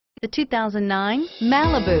The 2009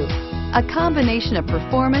 Malibu. A combination of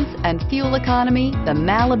performance and fuel economy, the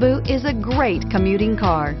Malibu is a great commuting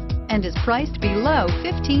car and is priced below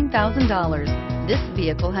 $15,000. This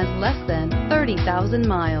vehicle has less than 30,000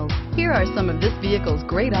 miles. Here are some of this vehicle's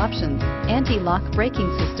great options: anti-lock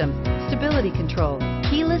braking system, stability control,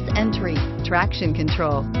 keyless entry, traction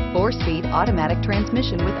control, 4-speed automatic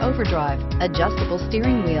transmission with overdrive, adjustable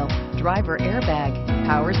steering wheel, driver airbag,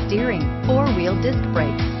 power steering, 4-wheel disc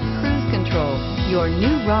brakes, cruise control. Your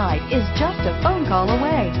new ride is just a phone call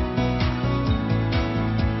away.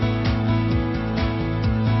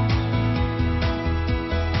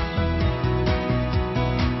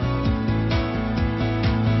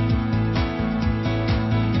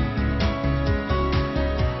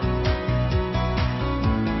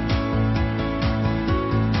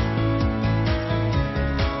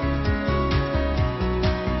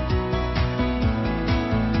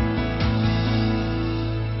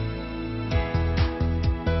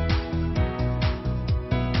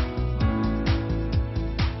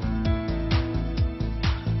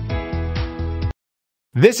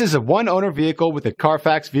 This is a one-owner vehicle with a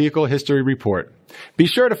Carfax Vehicle History Report. Be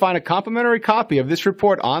sure to find a complimentary copy of this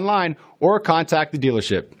report online or contact the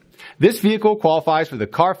dealership. This vehicle qualifies for the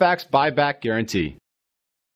Carfax Buyback Guarantee.